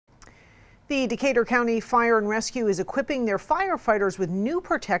The Decatur County Fire and Rescue is equipping their firefighters with new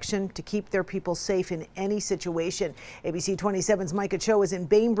protection to keep their people safe in any situation. ABC 27's Micah Cho is in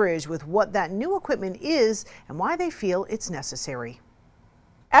Bainbridge with what that new equipment is and why they feel it's necessary.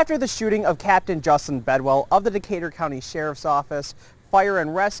 After the shooting of Captain Justin Bedwell of the Decatur County Sheriff's Office, Fire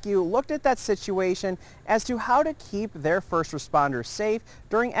and Rescue looked at that situation as to how to keep their first responders safe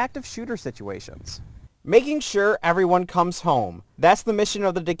during active shooter situations. Making sure everyone comes home. That's the mission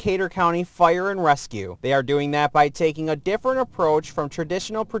of the Decatur County Fire and Rescue. They are doing that by taking a different approach from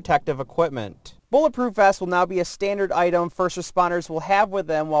traditional protective equipment. Bulletproof vests will now be a standard item first responders will have with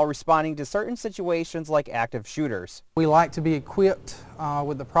them while responding to certain situations like active shooters. We like to be equipped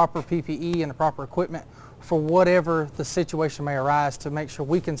with the proper PPE and the proper equipment for whatever the situation may arise to make sure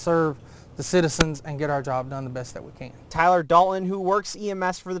we can serve the citizens and get our job done the best that we can. Tyler Dalton, who works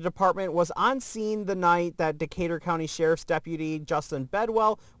EMS for the department, was on scene the night that Decatur County Sheriff's Deputy Justin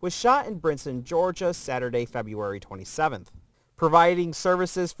Bedwell was shot in Brinson, Georgia, Saturday, February 27th. Providing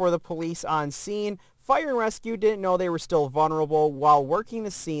services for the police on scene, Fire and Rescue didn't know they were still vulnerable while working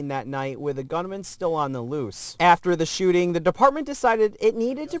the scene that night with the gunman still on the loose. After the shooting, the department decided it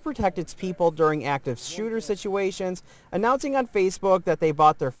needed to protect its people during active shooter situations, announcing on Facebook that they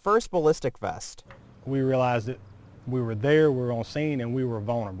bought their first ballistic vest. We realized that we were there, we were on scene, and we were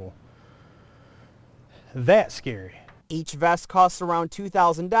vulnerable. That's scary. Each vest costs around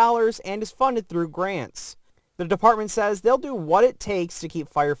 $2,000 and is funded through grants. The department says they'll do what it takes to keep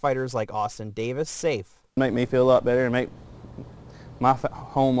firefighters like Austin Davis safe. Make me feel a lot better and make my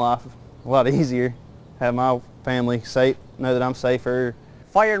home life a lot easier. Have my family safe, know that I'm safer.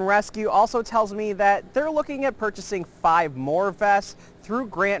 Fire and Rescue also tells me that they're looking at purchasing 5 more vests through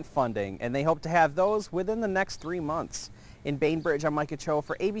grant funding, and they hope to have those within the next 3 months. In Bainbridge, I'm Micah Cho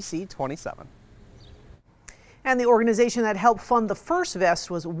for ABC 27. And the organization that helped fund the first vest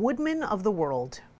was Woodmen of the World.